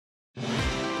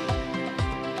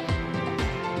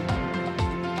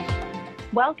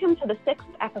Welcome to the 6th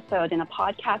episode in a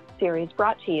podcast series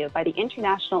brought to you by the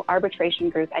International Arbitration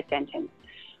Group at Dentons.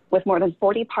 With more than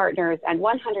 40 partners and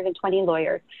 120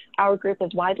 lawyers, our group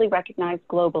is widely recognized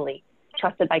globally,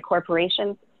 trusted by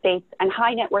corporations, states, and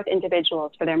high net worth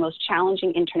individuals for their most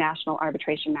challenging international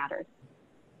arbitration matters.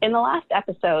 In the last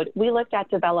episode, we looked at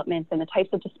developments in the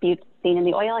types of disputes seen in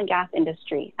the oil and gas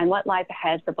industry and what lies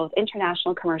ahead for both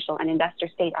international, commercial, and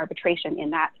investor-state arbitration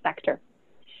in that sector.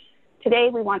 Today,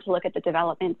 we want to look at the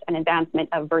developments and advancement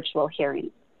of virtual hearings.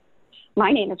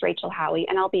 My name is Rachel Howie,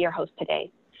 and I'll be your host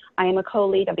today. I am a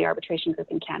co-lead of the Arbitration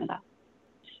Group in Canada.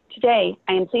 Today,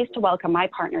 I am pleased to welcome my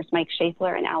partners, Mike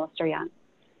Schaeffler and Alistair Young.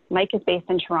 Mike is based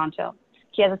in Toronto.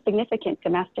 He has a significant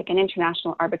domestic and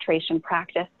international arbitration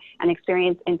practice and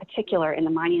experience in particular in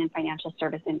the mining and financial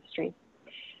service industries.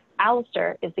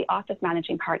 Alistair is the office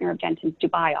managing partner of Dentons'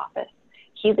 Dubai office.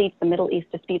 He leads the Middle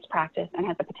East disputes practice and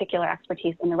has a particular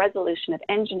expertise in the resolution of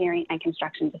engineering and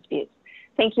construction disputes.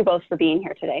 Thank you both for being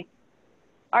here today.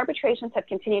 Arbitrations have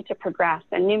continued to progress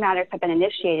and new matters have been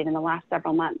initiated in the last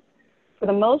several months. For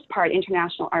the most part,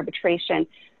 international arbitration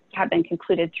have been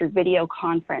concluded through video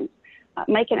conference.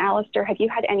 Mike and Alistair, have you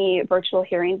had any virtual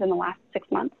hearings in the last 6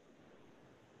 months?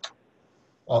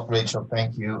 Well, Rachel,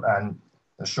 thank you. And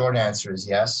the short answer is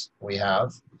yes, we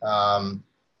have.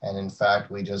 And in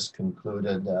fact, we just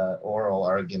concluded oral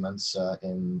arguments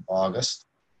in August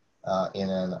in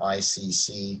an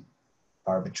ICC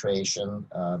arbitration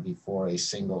before a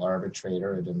single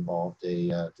arbitrator. It involved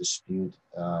a dispute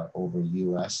over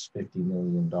US $50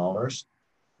 million.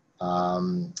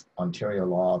 Ontario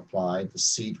law applied. The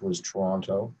seat was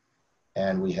Toronto,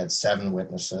 and we had 7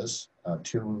 witnesses,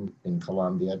 2 in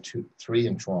Colombia, 3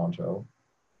 in Toronto,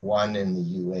 1 in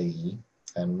the UAE,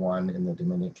 and 1 in the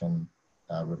Dominican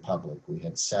Republic. We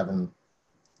had 7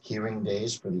 hearing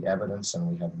days for the evidence, and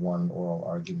we had 1 oral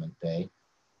argument day.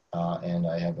 And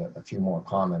I have a few more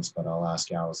comments, but I'll ask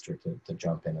Alistair to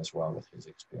jump in as well with his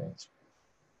experience.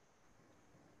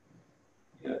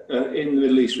 In the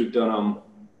Middle East, we've done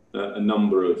a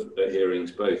number of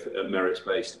hearings, both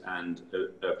merits-based and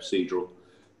procedural.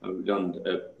 We've done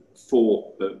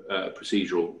 4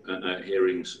 procedural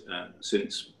hearings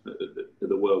since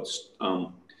the world's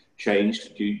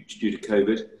changed due to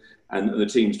COVID, and the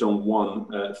team's done 1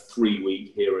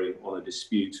 3-week hearing on a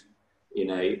dispute in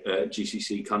a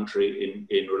GCC country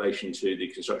in relation to the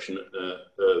construction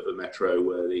of a metro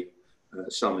where the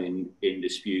sum in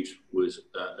dispute was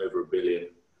over $1 billion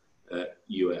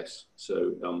US.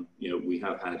 So we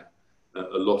have had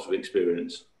a lot of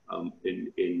experience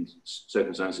in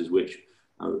circumstances which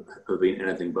have been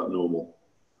anything but normal.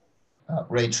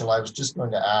 Rachel, I was just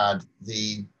going to add,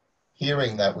 the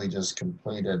hearing that we just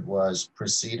completed was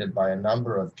preceded by a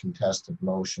number of contested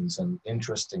motions. And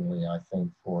interestingly, I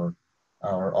think for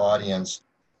our audience,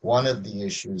 one of the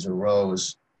issues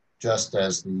arose just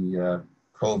as the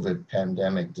COVID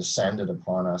pandemic descended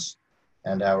upon us,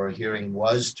 and our hearing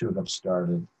was to have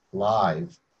started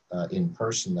live in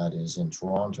person, that is, in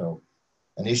Toronto.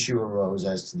 An issue arose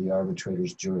as to the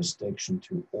arbitrator's jurisdiction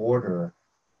to order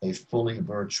a fully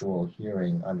virtual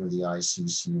hearing under the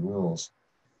ICC rules.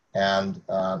 And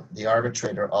the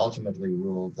arbitrator ultimately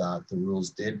ruled that the rules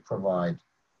did provide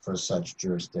for such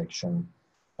jurisdiction.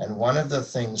 And one of the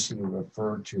things he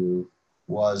referred to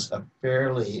was a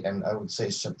fairly, and I would say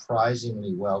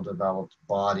surprisingly well-developed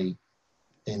body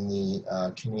in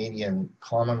the Canadian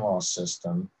common law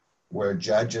system, where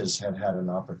judges had had an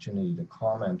opportunity to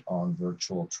comment on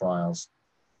virtual trials.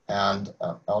 And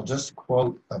I'll just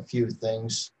quote a few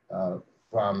things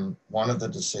from one of the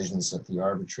decisions that the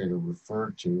arbitrator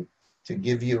referred to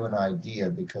give you an idea,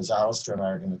 because Alistair and I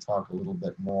are going to talk a little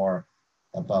bit more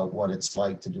about what it's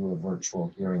like to do a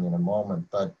virtual hearing in a moment.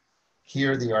 But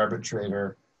here the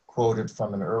arbitrator quoted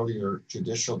from an earlier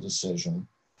judicial decision,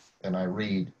 and I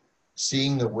read,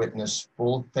 "Seeing the witness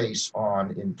full face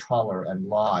on in color and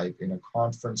live in a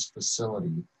conference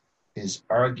facility is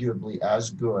arguably as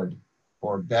good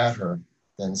or better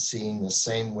than seeing the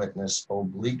same witness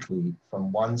obliquely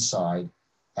from one side,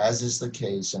 as is the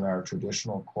case in our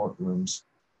traditional courtrooms."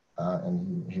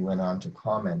 And he went on to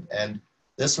comment. And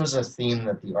this was a theme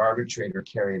that the arbitrator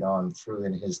carried on through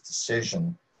in his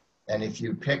decision. And if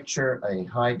you picture a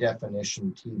high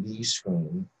definition TV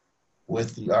screen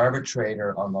with the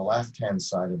arbitrator on the left-hand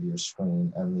side of your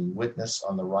screen and the witness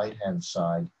on the right-hand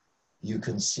side, you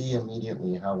can see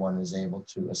immediately how one is able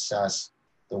to assess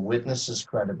the witness's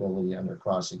credibility under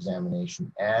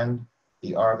cross-examination and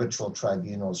the arbitral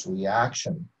tribunal's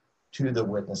reaction to the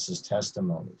witness's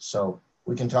testimony. So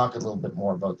we can talk a little bit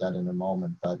more about that in a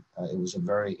moment, but it was a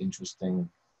very interesting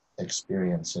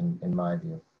experience in my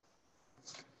view.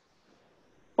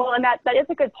 Well, and that is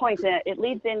a good point. It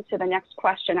leads into the next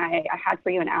question I had for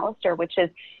you and Alistair, which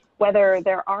is whether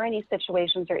there are any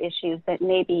situations or issues that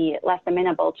may be less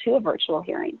amenable to a virtual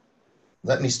hearing.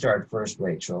 Let me start first,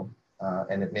 Rachel,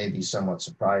 and it may be somewhat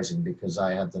surprising because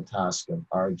I had the task of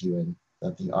arguing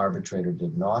that the arbitrator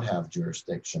did not have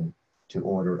jurisdiction to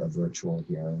order a virtual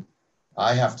hearing.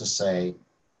 I have to say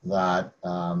that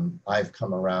I've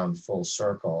come around full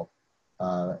circle,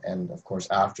 and of course,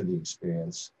 after the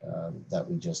experience that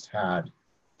we just had,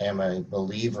 am a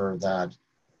believer that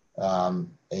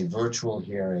a virtual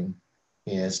hearing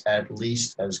is at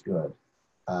least as good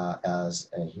as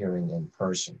a hearing in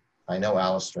person. I know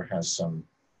Alistair has some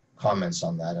comments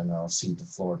on that, and I'll cede the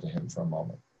floor to him for a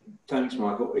moment. Thanks,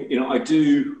 Michael. I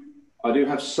do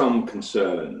have some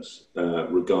concerns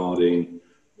regarding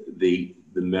the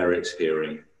merits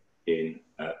hearing in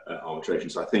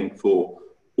arbitrations. I think for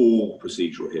all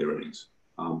procedural hearings,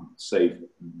 save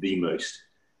the most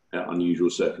unusual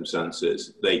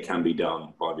circumstances, they can be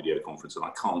done by video conference, and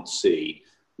I can't see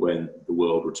when the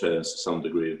world returns to some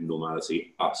degree of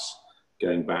normality, us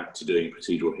going back to doing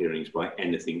procedural hearings by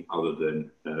anything other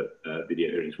than video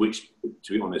hearings, which,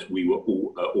 to be honest, we were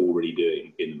already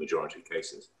doing in the majority of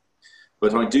cases.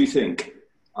 But I do think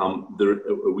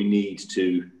we need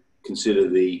to consider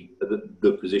the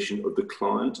position of the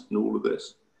client in all of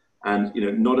this. And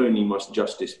not only must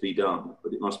justice be done,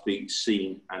 but it must be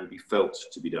seen and be felt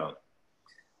to be done.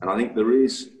 And I think there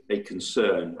is a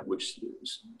concern, which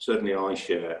certainly I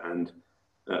share, and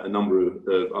a number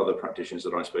of other practitioners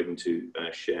that I've spoken to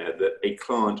share, that a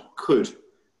client could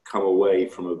come away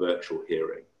from a virtual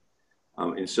hearing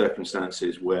in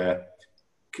circumstances where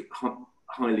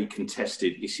highly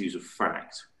contested issues of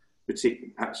fact,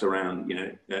 particularly perhaps around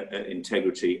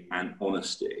integrity and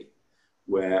honesty,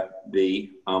 where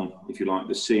if you like,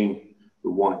 the seeing the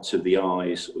whites of the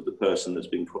eyes of the person that's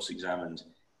been cross-examined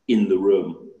in the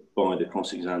room by the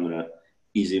cross-examiner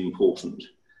is important,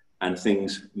 and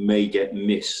things may get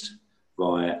missed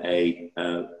via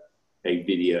a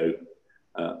video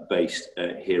based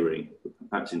hearing,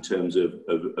 perhaps in terms of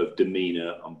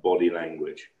demeanour and body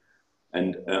language.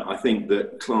 And I think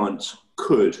that clients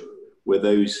could, where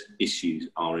those issues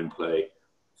are in play,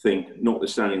 think,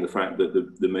 notwithstanding the fact that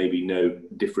there may be no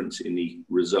difference in the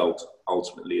result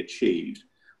ultimately achieved,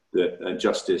 that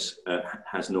justice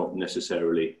has not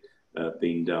necessarily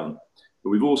been done.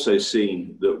 But we've also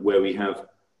seen that where we have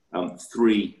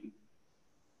three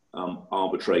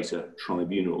arbitrator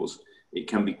tribunals, it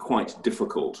can be quite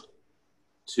difficult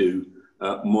to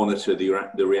monitor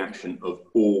the reaction of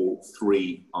all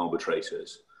three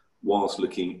arbitrators whilst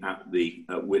looking at the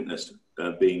witness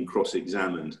being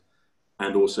cross-examined,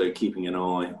 and also keeping an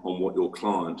eye on what your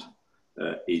client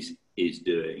is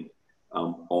doing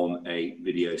on a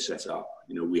video setup.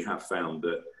 We have found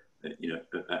that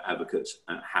advocates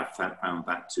have found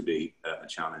that to be a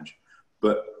challenge.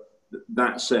 But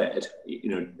that said,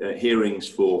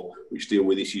 hearings which deal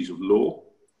with issues of law,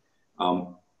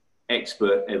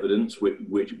 expert evidence,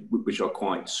 which are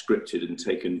quite scripted and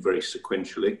taken very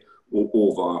sequentially,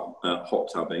 or via hot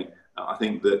tubbing, I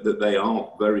think that they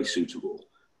are very suitable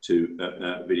to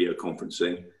video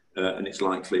conferencing, and it's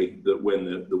likely that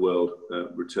when the world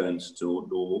returns to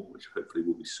normal, which hopefully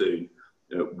will be soon,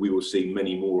 we will see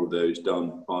many more of those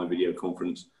done by video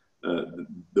conference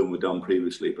than were done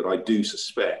previously. But I do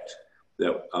suspect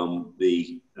that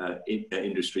the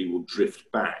industry will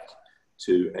drift back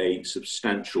to a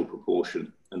substantial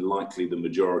proportion, and likely the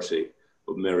majority,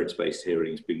 of merits-based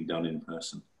hearings being done in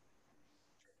person.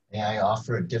 May I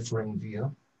offer a differing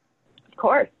view? Of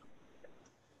course.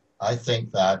 I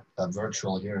think that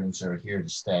virtual hearings are here to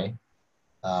stay.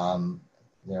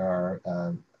 There are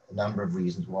a number of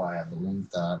reasons why I believe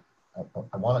that.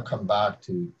 I want to come back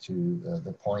to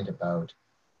the point about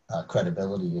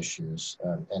credibility issues.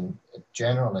 And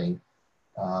generally,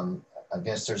 I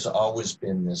guess there's always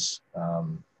been this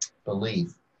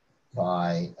belief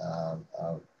by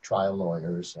trial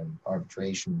lawyers and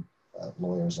arbitration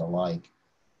lawyers alike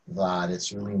that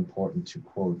it's really important to,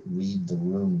 quote, read the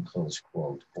room, close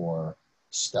quote, or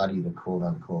study the quote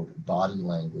unquote body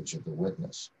language of the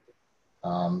witness.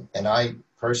 And I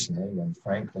personally and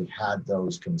frankly had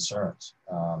those concerns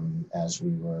as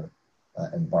we were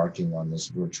embarking on this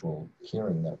virtual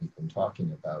hearing that we've been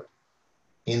talking about.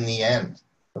 In the end,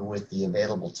 with the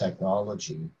available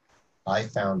technology, I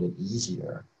found it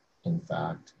easier, in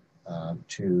fact,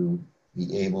 to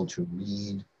be able to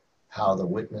read how the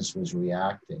witness was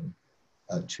reacting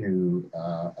to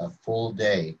a full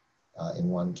day, in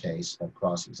one case, of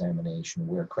cross-examination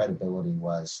where credibility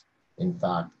was, in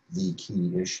fact, the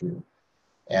key issue.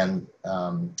 And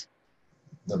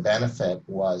the benefit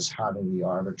was having the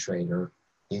arbitrator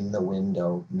in the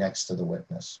window next to the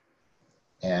witness.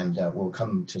 And we'll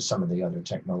come to some of the other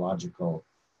technological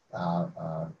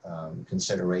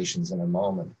considerations in a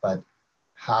moment. But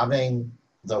having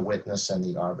the witness and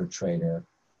the arbitrator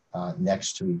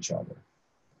next to each other,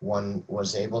 I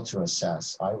was able to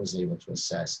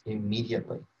assess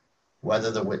immediately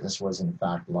whether the witness was in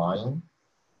fact lying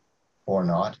or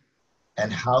not,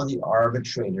 and how the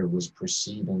arbitrator was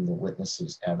perceiving the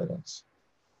witness's evidence.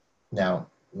 Now,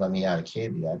 let me add a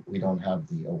caveat. We don't have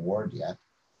the award yet.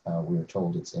 We were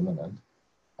told it's imminent.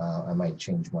 I might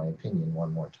change my opinion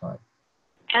one more time.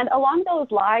 And along those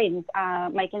lines,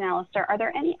 Mike and Alistair, are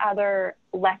there any other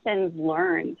lessons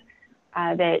learned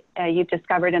that you've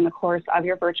discovered in the course of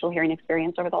your virtual hearing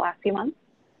experience over the last few months?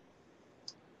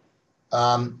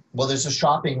 Well, there's a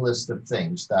shopping list of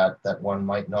things that one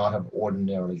might not have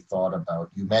ordinarily thought about.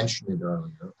 You mentioned it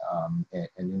earlier. And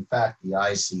in fact, the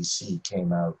ICC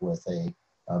came out with a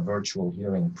virtual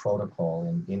hearing protocol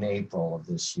in April of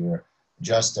this year,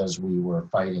 just as we were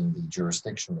fighting the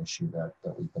jurisdiction issue that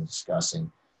we've been discussing.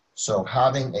 So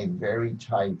having a very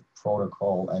tight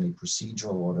protocol and a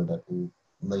procedural order that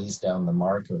lays down the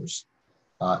markers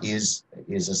is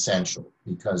essential,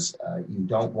 because you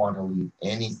don't want to leave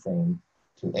anything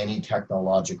to any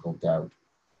technological doubt.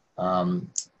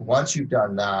 Once you've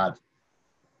done that,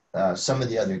 some of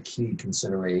the other key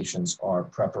considerations are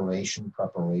preparation.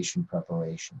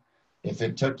 If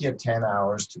it took you 10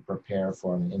 hours to prepare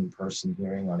for an in-person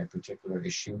hearing on a particular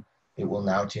issue, it will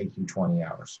now take you 20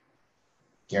 hours,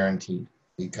 guaranteed,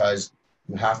 because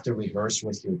you have to rehearse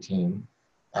with your team.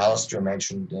 Alistair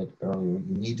mentioned it earlier.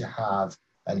 You need to have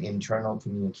an internal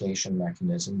communication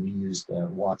mechanism. We used the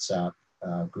WhatsApp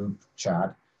group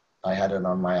chat. I had it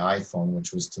on my iPhone,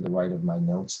 which was to the right of my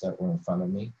notes that were in front of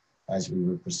me as we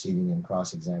were proceeding in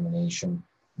cross-examination.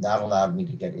 That allowed me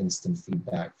to get instant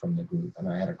feedback from the group. And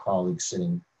I had a colleague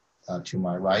sitting to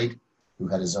my right who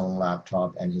had his own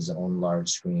laptop and his own large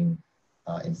screen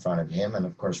in front of him. And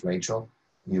of course, Rachel,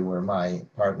 you were my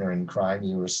partner in crime.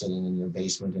 You were sitting in your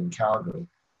basement in Calgary,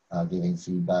 giving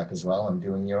feedback as well and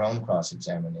doing your own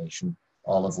cross-examination,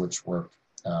 all of which worked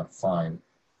fine.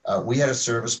 We had a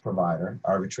service provider,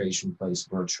 Arbitration Place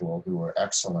Virtual, who were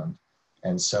excellent.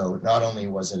 And so not only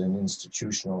was it an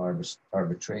institutional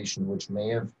arbitration, which may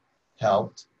have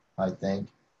helped, I think,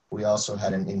 we also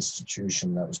had an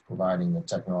institution that was providing the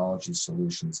technology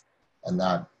solutions, and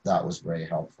that was very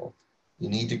helpful. You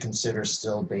need to consider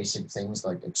still basic things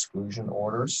like exclusion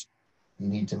orders. You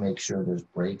need to make sure there's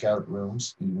breakout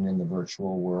rooms, even in the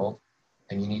virtual world.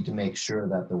 And you need to make sure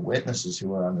that the witnesses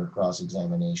who are under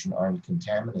cross-examination aren't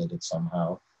contaminated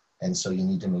somehow. And so you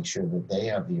need to make sure that they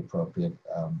have the appropriate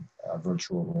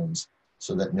virtual rooms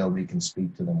so that nobody can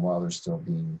speak to them while they're still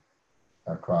being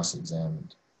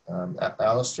cross-examined.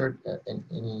 Alistair,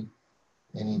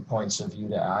 any points of view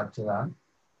to add to that?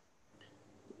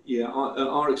 Yeah,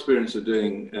 our experience of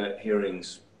doing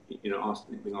hearings, I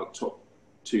think our top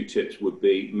two tips would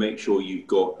be make sure you've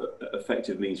got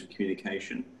effective means of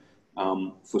communication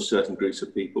for certain groups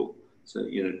of people. So,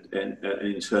 an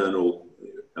internal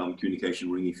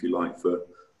communication ring, if you like, for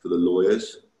the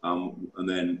lawyers, and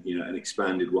then, an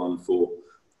expanded one for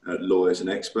lawyers and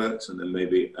experts, and then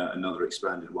maybe another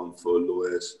expanded one for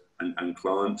lawyers and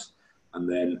clients, and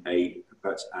then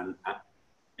perhaps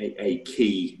a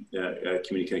key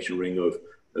communication ring of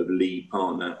lead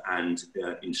partner and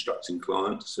instructing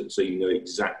client, so you know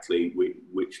exactly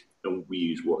which we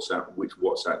use WhatsApp, which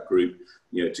WhatsApp group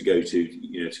to go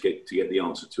to to get the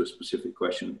answer to a specific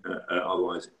question.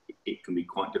 Otherwise, it can be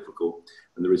quite difficult,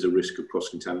 and there is a risk of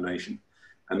cross-contamination.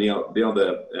 And the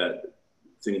other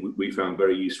thing we found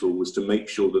very useful was to make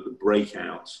sure that the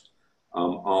breakouts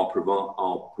are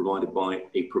provided by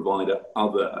a provider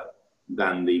other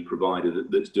than the provider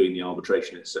that's doing the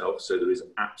arbitration itself. So there is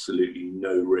absolutely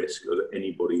no risk of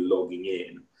anybody logging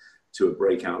in to a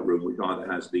breakout room which either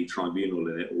has the tribunal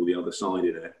in it or the other side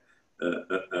in it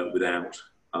without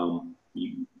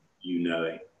you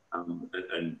knowing.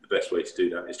 And the best way to do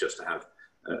that is just to have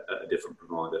a different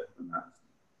provider, and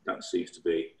that seems to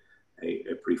be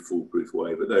a pretty foolproof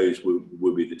way. But those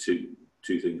will be the two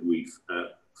things we've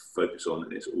focused on,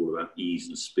 and it's all about ease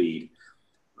and speed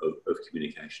of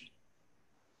communication.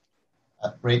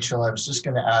 Rachel, I was just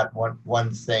going to add one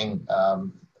thing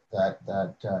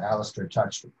that Alistair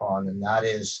touched upon, and that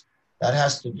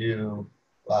has to do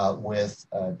with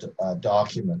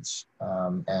documents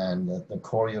and the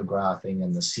choreographing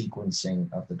and the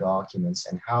sequencing of the documents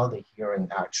and how the hearing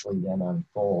actually then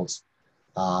unfolds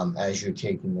as you're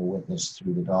taking the witness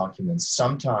through the documents.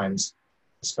 Sometimes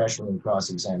especially in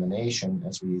cross-examination,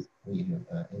 as we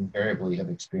invariably have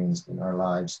experienced in our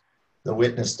lives, the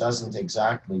witness doesn't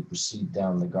exactly proceed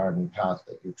down the garden path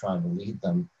that you're trying to lead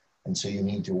them. And so you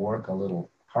need to work a little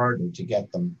harder to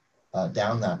get them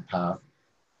down that path.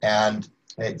 And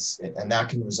that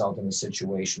can result in a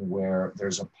situation where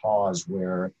there's a pause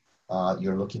where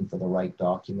you're looking for the right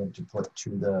document to put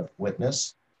to the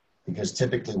witness. Because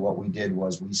typically what we did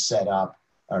was we set up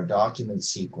our document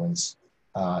sequence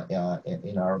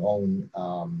in our own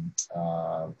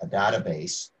a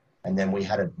database, and then we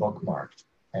had it bookmarked.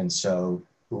 And so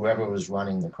whoever was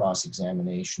running the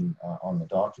cross-examination on the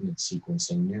document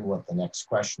sequencing knew what the next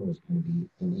question was going to be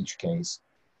in each case,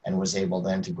 and was able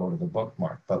then to go to the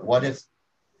bookmark. But what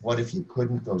if you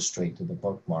couldn't go straight to the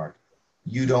bookmark?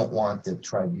 You don't want the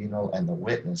tribunal and the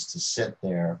witness to sit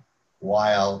there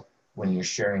while, when you're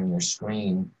sharing your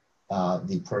screen,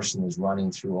 the person is running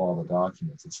through all the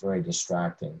documents. It's very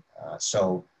distracting.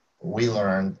 So we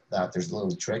learned that there's a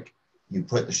little trick. You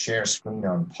put the share screen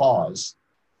on pause,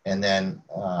 and then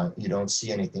you don't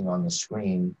see anything on the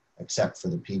screen except for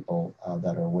the people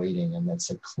that are waiting. And that's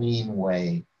a clean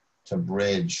way to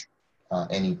bridge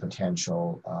any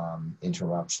potential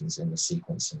interruptions in the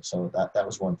sequencing. So that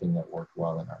was one thing that worked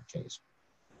well in our case.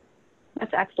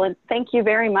 That's excellent. Thank you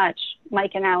very much,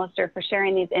 Mike and Alistair, for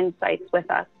sharing these insights with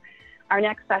us. Our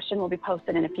next session will be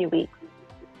posted in a few weeks.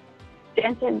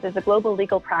 Dentons is a global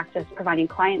legal practice providing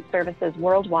client services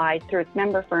worldwide through its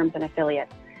member firms and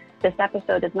affiliates. This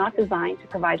episode is not designed to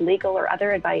provide legal or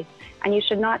other advice, and you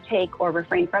should not take or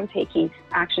refrain from taking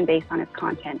action based on its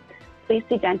content. Please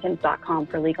see dentons.com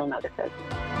for legal notices.